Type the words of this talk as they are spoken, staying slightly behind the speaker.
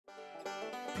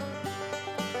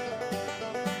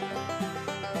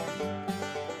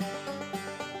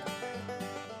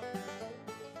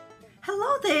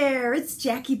there, it's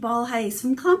Jackie Bolhuis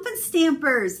from Klompen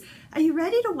Stampers. Are you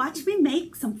ready to watch me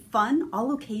make some fun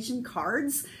all-occasion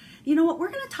cards? You know what we're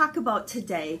going to talk about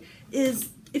today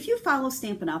is if you follow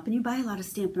Stampin' Up! And you buy a lot of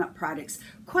Stampin' Up! Products,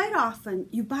 quite often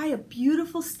you buy a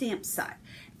beautiful stamp set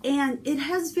and it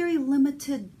has very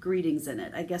limited greetings in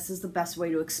it, I guess is the best way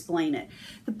to explain it.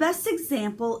 The best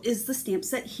example is the stamp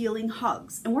set Healing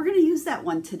Hugs, and we're going to use that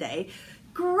one today.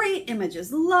 Great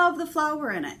images, love the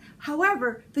flower in it.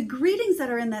 However, the greetings that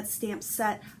are in that stamp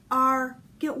set are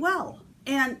get well.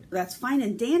 And that's fine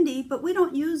and dandy, but we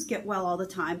don't use get well all the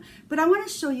time. But I want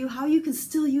to show you how you can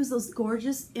still use those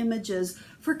gorgeous images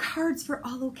for cards for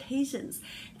all occasions.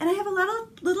 And I have a lot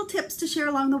of little tips to share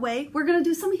along the way. We're going to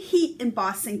do some heat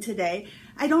embossing today.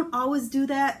 I don't always do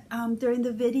that during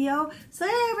the video. So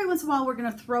every once in a while we're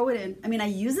going to throw it in. I mean, I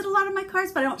use it a lot in my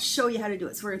cards, but I don't show you how to do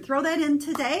it. So we're going to throw that in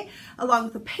today, along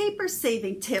with a paper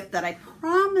saving tip that I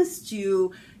promised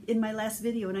you in my last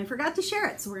video and I forgot to share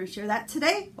it. So we're going to share that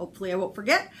today. Hopefully I won't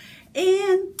forget.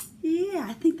 And yeah,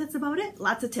 I think that's about it.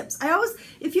 Lots of tips.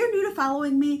 If you're new to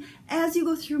following me, as you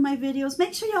go through my videos,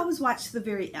 make sure you always watch to the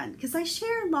very end because I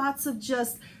share lots of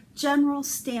just general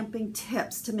stamping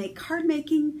tips to make card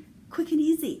making quick and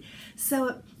easy.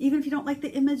 So even if you don't like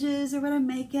the images or what I'm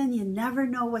making, you never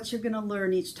know what you're going to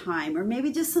learn each time, or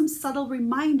maybe just some subtle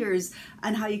reminders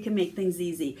on how you can make things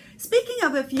easy. Speaking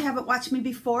of, if you haven't watched me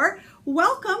before,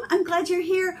 welcome. I'm glad you're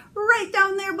here. Right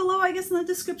down there below, I guess in the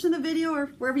description of the video or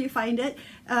wherever you find it,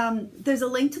 there's a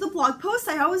link to the blog post.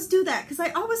 I always do that because I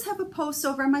always have a post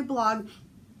over on my blog,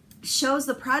 shows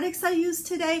the products I use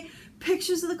today,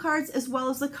 pictures of the cards, as well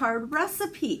as the card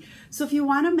recipe. So if you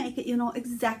want to make it, you know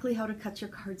exactly how to cut your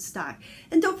card stock.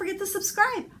 And don't forget to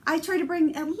subscribe. I try to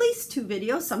bring at least 2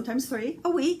 videos, sometimes 3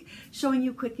 a week, showing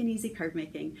you quick and easy card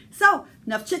making. So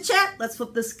enough chit chat, let's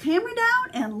flip this camera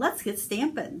down and let's get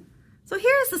stamping. So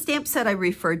here's the stamp set I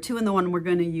referred to and the one we're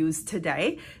going to use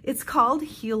today. It's called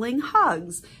Healing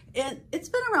Hugs. It's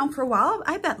been around for a while.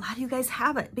 I bet a lot of you guys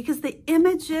have it because the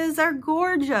images are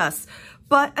gorgeous.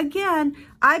 But again,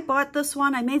 I bought this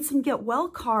one. I made some get well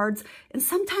cards. And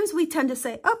sometimes we tend to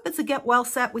say, oh, it's a get well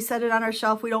set. We set it on our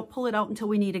shelf. We don't pull it out until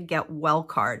we need a get well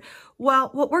card. Well,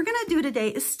 what we're going to do today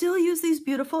is still use these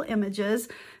beautiful images.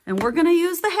 And we're going to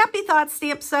use the Happy Thoughts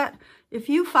stamp set. If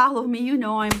you follow me, you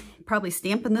know I'm probably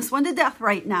stamping this one to death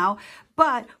right now.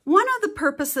 But one of the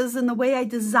purposes in the way I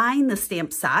designed the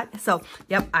stamp set, so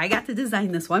yep, I got to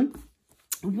design this one,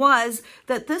 was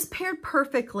that this paired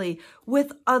perfectly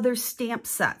with other stamp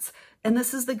sets. And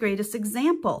this is the greatest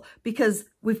example because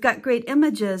we've got great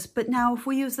images, but now if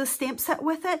we use the stamp set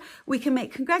with it, we can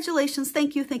make congratulations,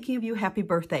 thank you, thinking of you, happy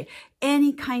birthday,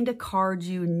 any kind of card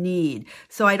you need.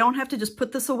 So I don't have to just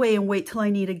put this away and wait till I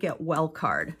need a get well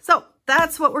card. So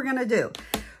that's what we're gonna do.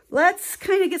 Let's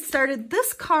kind of get started.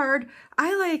 This card,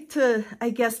 I like to, I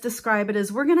guess, describe it as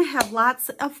we're going to have lots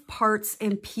of parts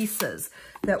and pieces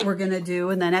that we're going to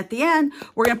do. And then at the end,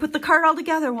 we're going to put the card all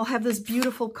together and we'll have this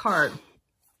beautiful card.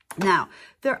 Now,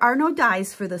 there are no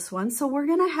dies for this one, so we're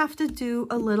going to have to do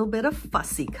a little bit of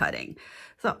fussy cutting.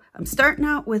 So I'm starting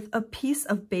out with a piece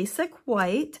of basic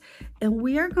white, and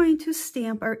we are going to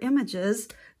stamp our images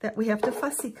that we have to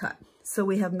fussy cut. So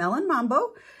we have Melon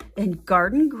Mambo and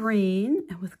Garden Green.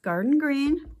 And with Garden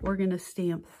Green, we're going to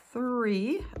stamp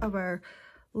 3 of our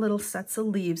little sets of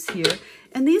leaves here.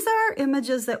 And these are our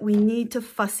images that we need to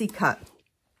fussy cut.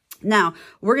 Now,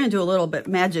 we're going to do a little bit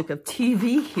magic of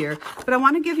TV here, but I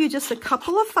want to give you just a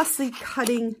couple of fussy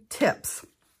cutting tips.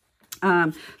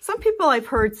 Some people I've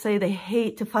heard say they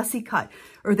hate to fussy cut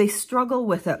or they struggle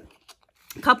with it.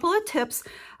 A couple of tips.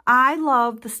 I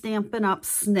love the Stampin' Up!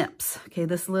 Snips, okay,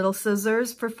 this little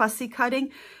scissors for fussy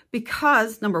cutting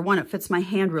because, number one, it fits my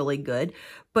hand really good,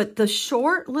 but the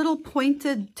short little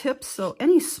pointed tips, so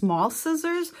any small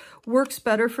scissors works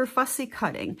better for fussy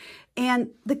cutting.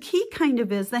 And the key kind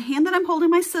of is the hand that I'm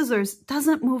holding my scissors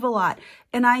doesn't move a lot,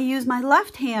 and I use my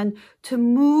left hand to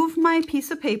move my piece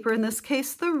of paper, in this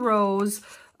case the rose,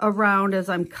 around as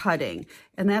I'm cutting.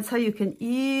 And that's how you can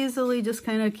easily just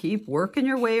kind of keep working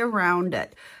your way around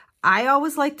it. I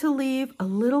always like to leave a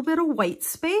little bit of white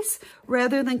space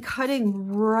rather than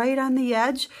cutting right on the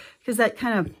edge because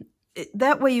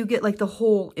that way you get like the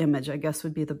whole image, I guess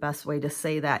would be the best way to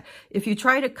say that. If you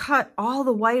try to cut all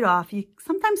the white off, you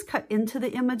sometimes cut into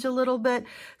the image a little bit.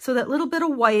 So that little bit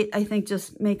of white, I think,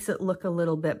 just makes it look a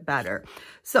little bit better.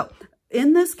 So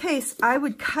in this case, I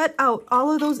would cut out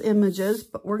all of those images,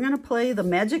 but we're going to play the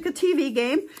magic of TV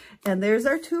game. And there's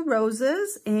our 2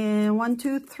 roses and 1,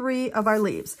 2, 3 of our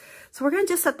leaves. So we're going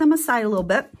to just set them aside a little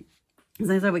bit. As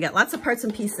I said, we got lots of parts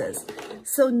and pieces.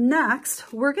 So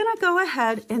next, we're going to go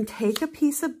ahead and take a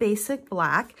piece of basic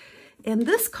black And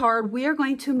this card, we are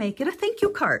going to make it a thank you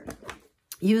card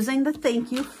using the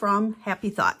thank you from Happy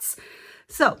Thoughts.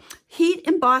 So heat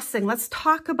embossing, let's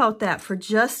talk about that for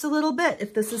just a little bit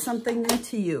if this is something new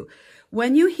to you.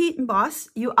 When you heat emboss,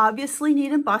 you obviously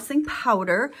need embossing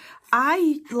powder.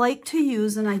 I like to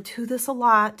use, and I do this a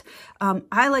lot,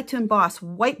 I like to emboss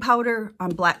white powder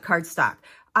on black cardstock.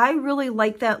 I really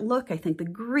like that look. I think the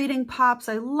greeting pops.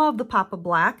 I love the pop of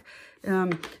black.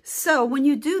 So when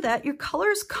you do that, your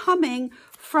color's coming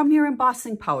from your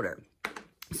embossing powder.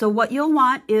 So what you'll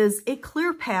want is a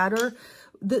clear pad, or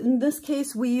in this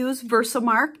case, we use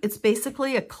Versamark. It's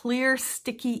basically a clear,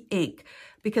 sticky ink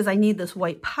because I need this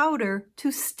white powder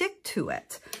to stick to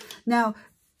it. Now,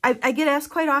 I get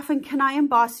asked quite often, can I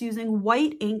emboss using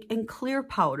white ink and clear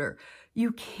powder?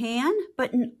 You can,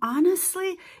 but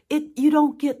honestly, you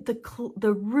don't get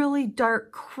the really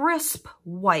dark, crisp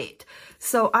white.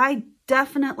 So I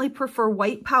definitely prefer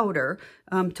white powder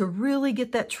to really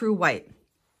get that true white.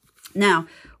 Now,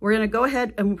 we're going to go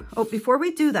ahead and, before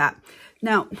we do that,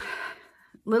 now,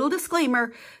 little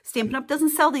disclaimer, Stampin' Up! Doesn't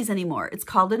sell these anymore. It's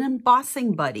called an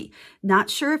embossing buddy. Not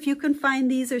sure if you can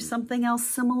find these or something else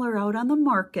similar out on the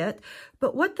market,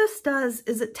 but what this does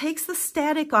is it takes the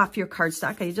static off your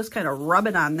cardstock. You just kind of rub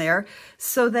it on there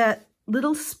so that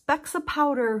little specks of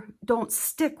powder don't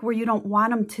stick where you don't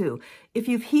want them to. If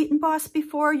you've heat embossed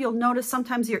before, you'll notice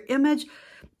sometimes your image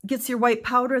gets your white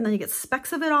powder and then you get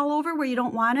specks of it all over where you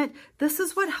don't want it. This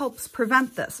is what helps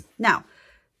prevent this. Now,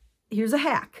 here's a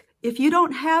hack. If you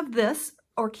don't have this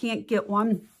or can't get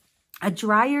one, a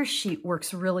dryer sheet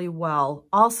works really well.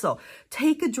 Also,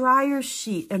 take a dryer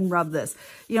sheet and rub this.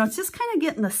 You know, it's just kind of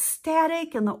getting the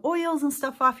static and the oils and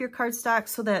stuff off your cardstock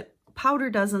so that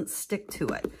powder doesn't stick to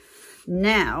it.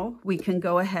 Now, we can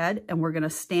go ahead and we're going to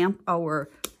stamp our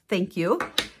thank you.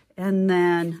 And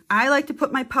then I like to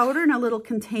put my powder in a little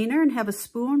container and have a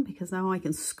spoon because now I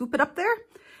can scoop it up there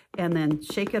and then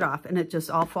shake it off and it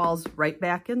just all falls right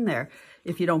back in there.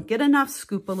 If you don't get enough,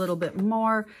 scoop a little bit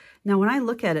more. Now, when I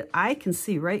look at it, I can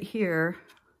see right here,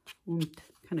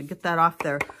 kind of get that off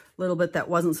there a little bit that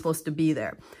wasn't supposed to be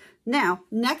there. Now,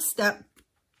 next step,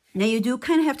 now you do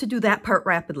kind of have to do that part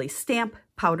rapidly. Stamp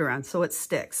powder on so it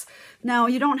sticks. Now,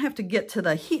 you don't have to get to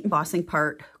the heat embossing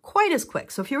part quite as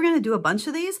quick. So if you were going to do a bunch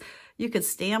of these, you could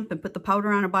stamp and put the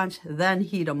powder on a bunch, then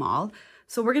heat them all.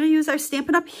 So we're going to use our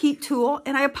Stampin' Up! Heat tool,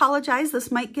 and I apologize,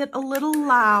 this might get a little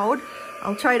loud.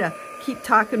 I'll try to keep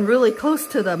talking really close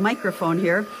to the microphone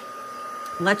here.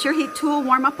 Let your heat tool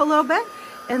warm up a little bit,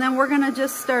 and then we're going to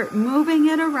just start moving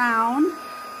it around,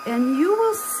 and you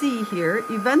will see here,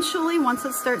 eventually, once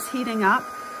it starts heating up,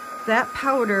 that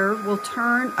powder will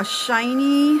turn a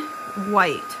shiny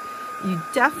white. You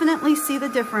definitely see the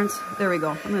difference. There we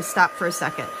go. I'm going to stop for a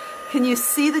second. Can you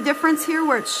see the difference here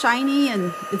where it's shiny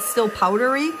and it's still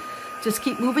powdery? Just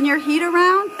keep moving your heat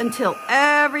around until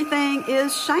everything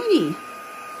is shiny.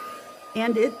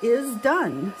 And it is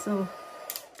done. So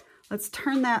let's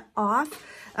turn that off.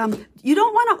 You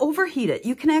don't want to overheat it.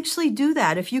 You can actually do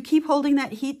that. If you keep holding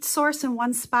that heat source in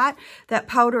one spot, that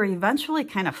powder eventually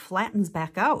kind of flattens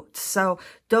back out. So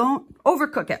don't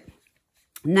overcook it.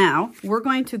 Now, we're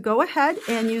going to go ahead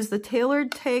and use the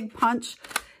tailored tag punch.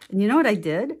 And you know what I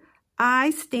did?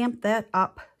 I stamped that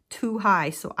up too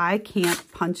high, so I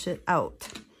can't punch it out.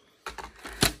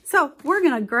 So we're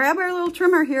going to grab our little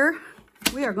trimmer here.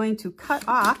 We are going to cut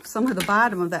off some of the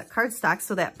bottom of that cardstock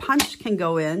so that punch can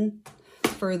go in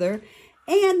further.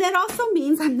 And that also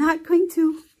means I'm not going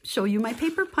to show you my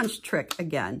paper punch trick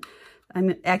again.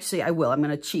 Actually, I will. I'm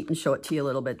going to cheat and show it to you a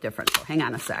little bit different. So hang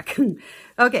on a sec.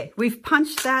 Okay, we've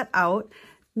punched that out.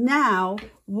 Now,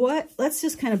 let's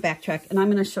just kind of backtrack, and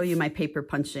I'm going to show you my paper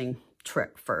punching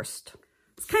trick first.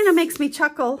 This kind of makes me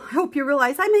chuckle. I hope you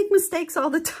realize I make mistakes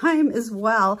all the time as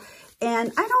well.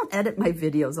 And I don't edit my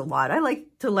videos a lot. I like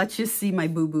to let you see my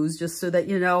boo-boos just so that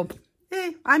you know,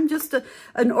 hey, I'm just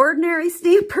an ordinary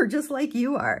stamper just like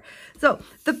you are. So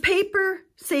the paper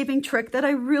saving trick that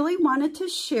I really wanted to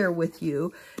share with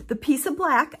you, the piece of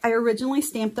black I originally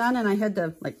stamped on and I had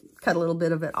to like cut a little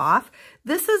bit of it off.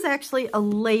 This is actually a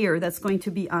layer that's going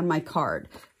to be on my card.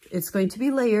 It's going to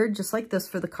be layered just like this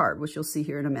for the card, which you'll see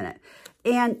here in a minute.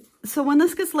 And so when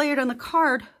this gets layered on the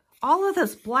card, all of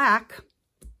this black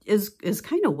is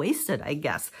kind of wasted, I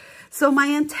guess. So my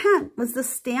intent was to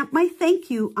stamp my thank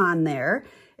you on there.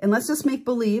 And let's just make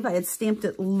believe I had stamped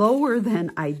it lower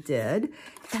than I did.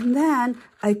 And then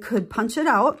I could punch it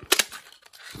out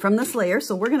from this layer.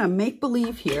 So we're going to make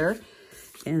believe here.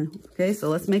 And okay, so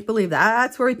let's make believe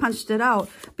that's where we punched it out,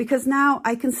 because now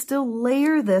I can still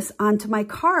layer this onto my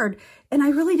card and I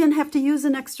really didn't have to use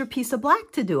an extra piece of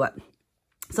black to do it.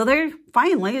 So there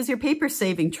finally is your paper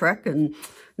saving trick, and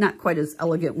not quite as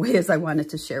elegant way as I wanted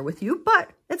to share with you,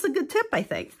 but it's a good tip, I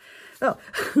think. So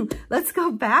let's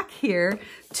go back here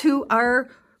to our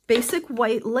basic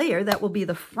white layer that will be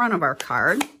the front of our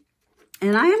card.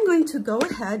 And I am going to go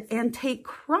ahead and take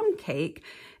crumb cake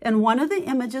and one of the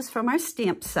images from our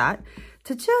stamp set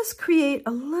to just create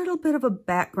a little bit of a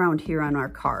background here on our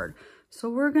card. So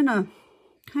we're gonna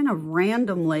kind of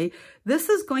randomly, this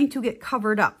is going to get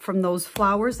covered up from those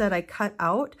flowers that I cut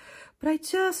out, but I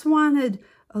just wanted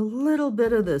a little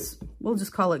bit of this, we'll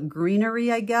just call it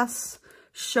greenery, I guess,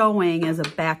 showing as a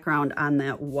background on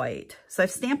that white. So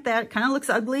I've stamped that. It kind of looks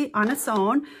ugly on its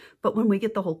own, but when we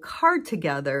get the whole card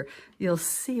together, you'll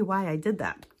see why I did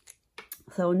that.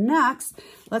 So next,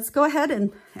 let's go ahead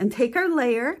and take our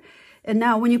layer. And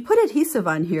now when you put adhesive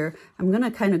on here, I'm going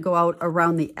to kind of go out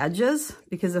around the edges,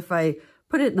 because if I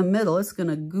put it in the middle, it's going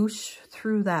to goosh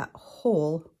through that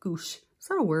hole. Goosh. Is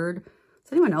that a word?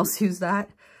 Does anyone else use that?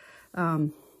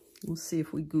 We'll see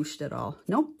if we gooshed it all.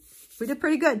 Nope. We did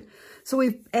pretty good. So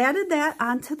we've added that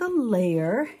onto the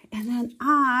layer, and then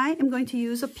I am going to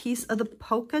use a piece of the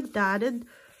polka dotted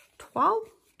toile,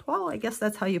 I guess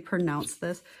that's how you pronounce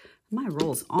this. My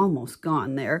roll's almost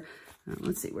gone there.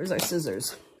 Let's see, where's our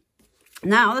scissors?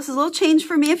 Now, this is a little change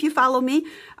for me if you follow me.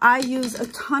 I use a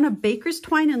ton of baker's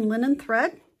twine and linen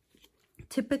thread,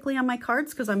 typically on my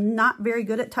cards, because I'm not very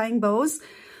good at tying bows.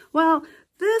 Well,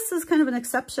 this is kind of an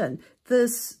exception.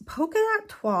 This polka dot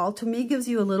toile, to me, gives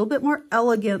you a little bit more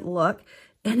elegant look,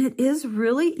 and it is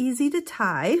really easy to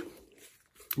tie.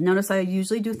 Notice I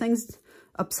usually do things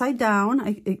upside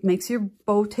down. It makes your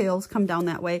bow tails come down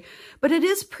that way, but it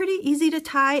is pretty easy to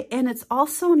tie, and it's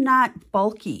also not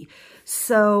bulky.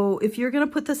 So if you're going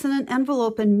to put this in an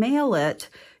envelope and mail it,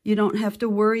 you don't have to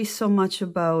worry so much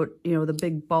about, you know, the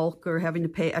big bulk or having to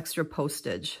pay extra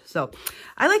postage. So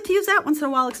I like to use that once in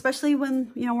a while, especially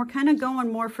when, you know, we're kind of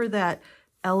going more for that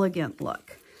elegant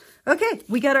look. Okay,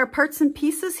 we got our parts and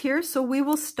pieces here. So we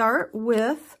will start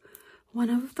with one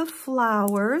of the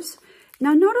flowers.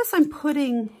 Now notice I'm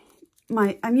using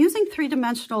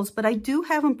 3-dimensionals, but I do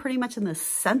have them pretty much in the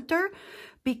center,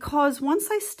 because once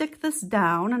I stick this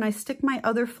down and I stick my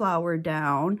other flower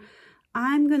down,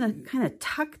 I'm going to kind of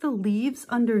tuck the leaves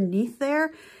underneath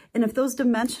there. And if those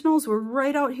dimensionals were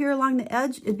right out here along the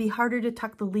edge, it'd be harder to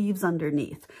tuck the leaves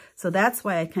underneath. So that's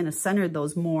why I kind of centered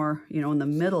those more, you know, in the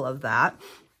middle of that.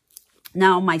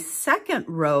 Now my second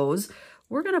rose,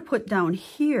 we're going to put down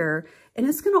here, and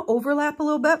it's going to overlap a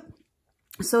little bit.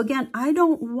 So again, I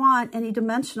don't want any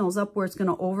dimensionals up where it's going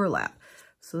to overlap.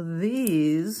 So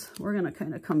these, we're going to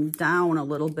kind of come down a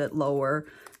little bit lower,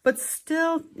 but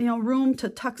still, you know, room to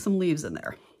tuck some leaves in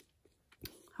there.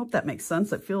 Hope that makes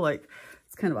sense. I feel like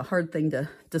it's kind of a hard thing to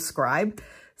describe.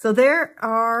 So there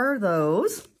are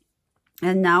those.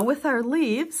 And now with our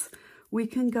leaves, we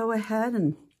can go ahead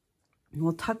and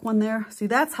we'll tuck one there. See,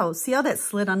 see how that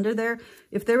slid under there?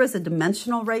 If there was a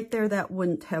dimensional right there, that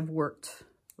wouldn't have worked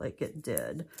like it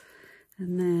did.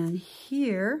 And then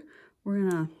here, we're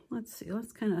gonna, let's see,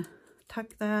 let's kind of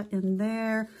tuck that in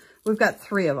there. We've got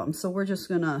 3 of them, so we're just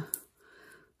gonna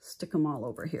stick them all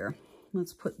over here.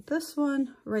 Let's put this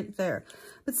one right there.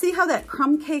 But see how that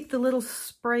crumb cake, the little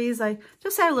sprays, I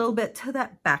just add a little bit to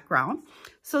that background.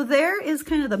 So there is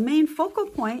kind of the main focal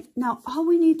point. Now, all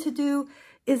we need to do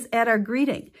is add our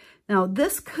greeting. Now,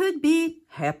 this could be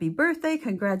happy birthday,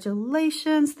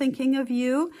 congratulations, thinking of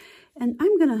you. And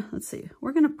I'm gonna, let's see,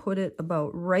 we're gonna put it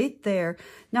about right there.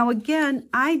 Now again,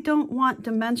 I don't want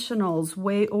dimensionals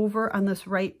way over on this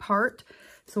right part,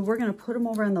 so we're gonna put them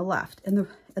over on the left. And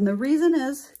the reason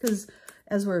is because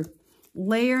as we're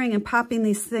layering and popping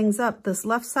these things up, this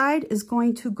left side is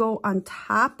going to go on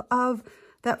top of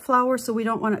that flower, so we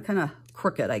don't want it kind of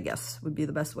crooked, I guess, would be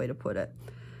the best way to put it.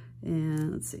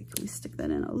 And let's see, can we stick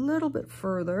that in a little bit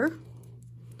further?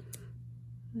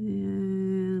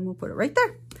 And we'll put it right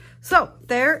there. So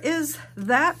there is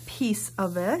that piece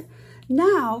of it.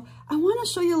 Now I want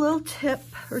to show you a little tip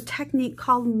or technique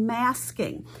called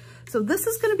masking. So this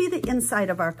is going to be the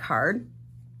inside of our card.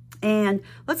 And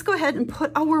let's go ahead and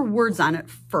put our words on it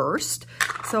first.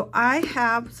 So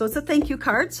so it's a thank you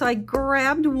card. So I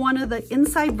grabbed one of the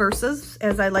inside verses,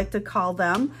 as I like to call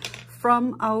them,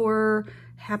 from our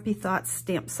Happy Thoughts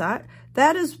stamp set.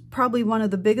 That is probably one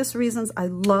of the biggest reasons I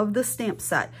love the stamp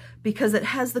set, because it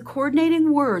has the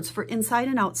coordinating words for inside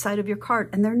and outside of your card,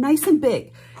 and they're nice and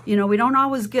big. You know, we don't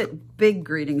always get big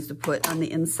greetings to put on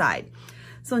the inside.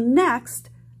 So next,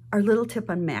 our little tip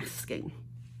on masking.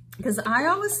 Because I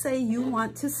always say you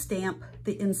want to stamp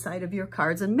the inside of your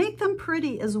cards and make them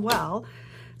pretty as well.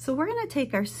 So we're going to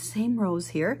take our same rose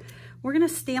here. We're going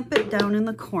to stamp it down in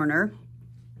the corner.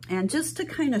 And just to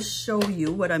kind of show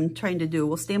you what I'm trying to do,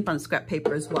 we'll stamp on scrap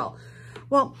paper as well.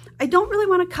 Well, I don't really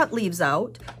want to cut leaves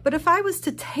out, but if I was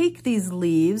to take these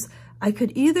leaves, I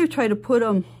could either try to put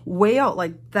them way out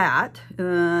like that,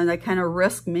 and I kind of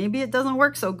risk maybe it doesn't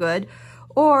work so good,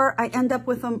 or I end up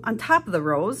with them on top of the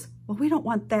rose. Well, we don't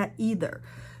want that either.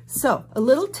 So a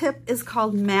little tip is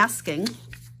called masking,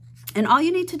 and all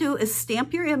you need to do is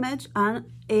stamp your image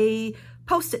on a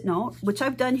Post-it note, which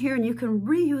I've done here, and you can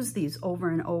reuse these over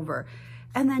and over,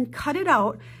 and then cut it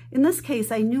out. In this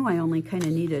case, I knew I only kind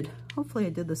of needed, hopefully I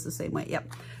did this the same way, yep,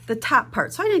 the top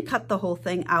part, so I didn't cut the whole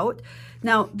thing out.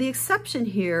 Now, the exception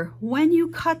here, when you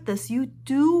cut this, you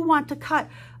do want to cut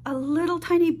a little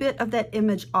tiny bit of that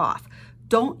image off.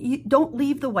 Don't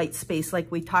leave the white space like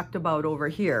we talked about over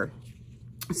here,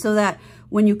 so that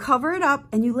when you cover it up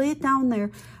and you lay it down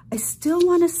there, I still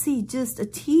want to see just a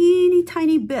teeny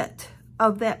tiny bit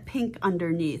of that pink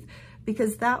underneath,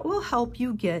 because that will help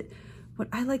you get what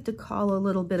I like to call a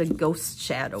little bit of ghost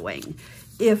shadowing.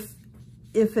 If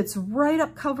it's right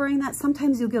up covering that,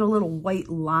 sometimes you'll get a little white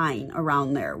line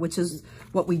around there, which is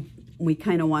what we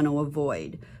kind of want to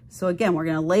avoid. So again, we're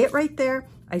going to lay it right there.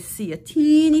 I see a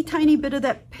teeny tiny bit of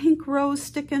that pink rose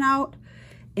sticking out,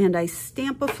 and I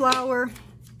stamp a flower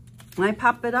and I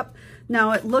pop it up.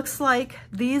 Now it looks like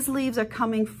these leaves are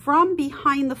coming from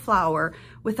behind the flower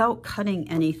without cutting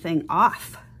anything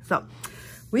off. So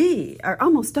we are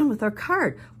almost done with our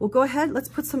card. We'll go ahead, let's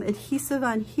put some adhesive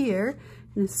on here.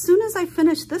 And as soon as I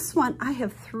finish this one, I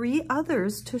have 3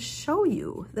 others to show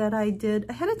you that I did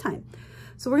ahead of time.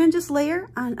 So we're gonna just layer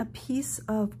on a piece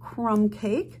of crumb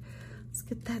cake. Let's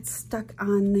get that stuck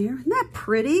on there. Isn't that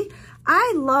pretty?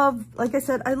 I love, like I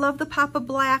said, I love the pop of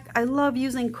black. I love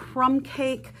using crumb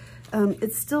cake.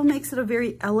 It still makes it a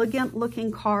very elegant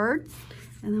looking card.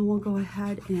 And then we'll go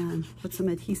ahead and put some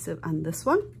adhesive on this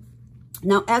one.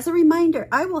 Now, as a reminder,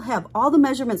 I will have all the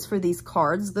measurements for these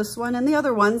cards, this one and the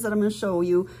other ones that I'm going to show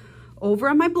you, over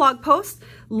on my blog post.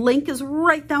 Link is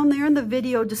right down there in the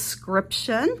video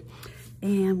description.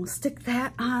 And we'll stick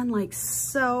that on like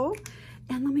so.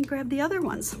 And let me grab the other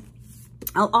ones.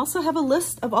 I'll also have a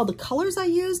list of all the colors I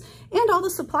use and all the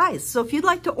supplies. So if you'd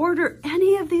like to order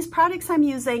any of these products I'm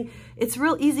using, it's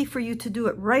real easy for you to do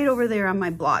it right over there on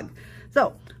my blog.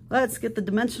 So let's get the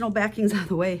dimensional backings out of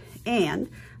the way, and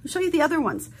I'll show you the other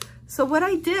ones. So what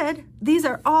I did, these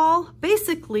are all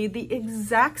basically the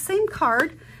exact same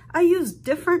card. I used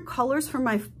different colors for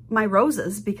my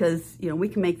roses because, you know, we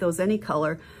can make those any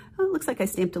color. Oh, it looks like I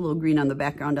stamped a little green on the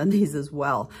background on these as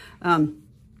well.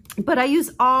 But I use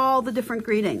all the different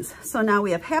greetings. So now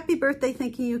we have happy birthday,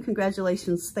 thanking you,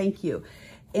 congratulations, thank you.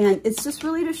 And it's just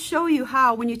really to show you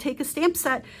how when you take a stamp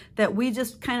set that we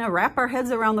just kind of wrap our heads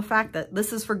around the fact that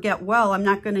this is for get well, I'm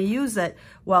not going to use it.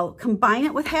 Well, combine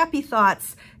it with happy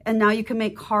thoughts, and now you can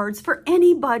make cards for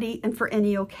anybody and for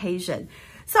any occasion.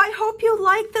 So I hope you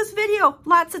liked this video.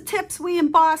 Lots of tips. We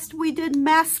embossed, we did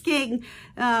masking,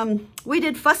 we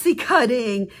did fussy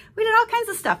cutting, we did all kinds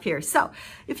of stuff here. So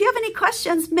if you have any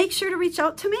questions, make sure to reach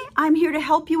out to me. I'm here to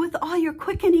help you with all your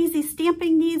quick and easy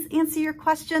stamping needs, answer your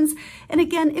questions. And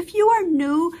again, if you are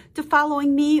new to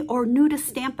following me or new to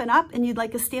Stampin' Up! And you'd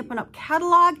like a Stampin' Up!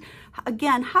 Catalog,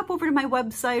 again, hop over to my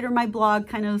website or my blog,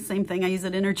 kind of the same thing. I use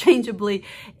it interchangeably,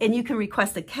 and you can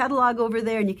request a catalog over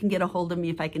there, and you can get a hold of me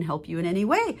if I can help you in any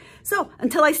way. So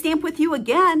until I stamp with you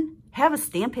again, have a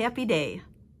stamp happy day.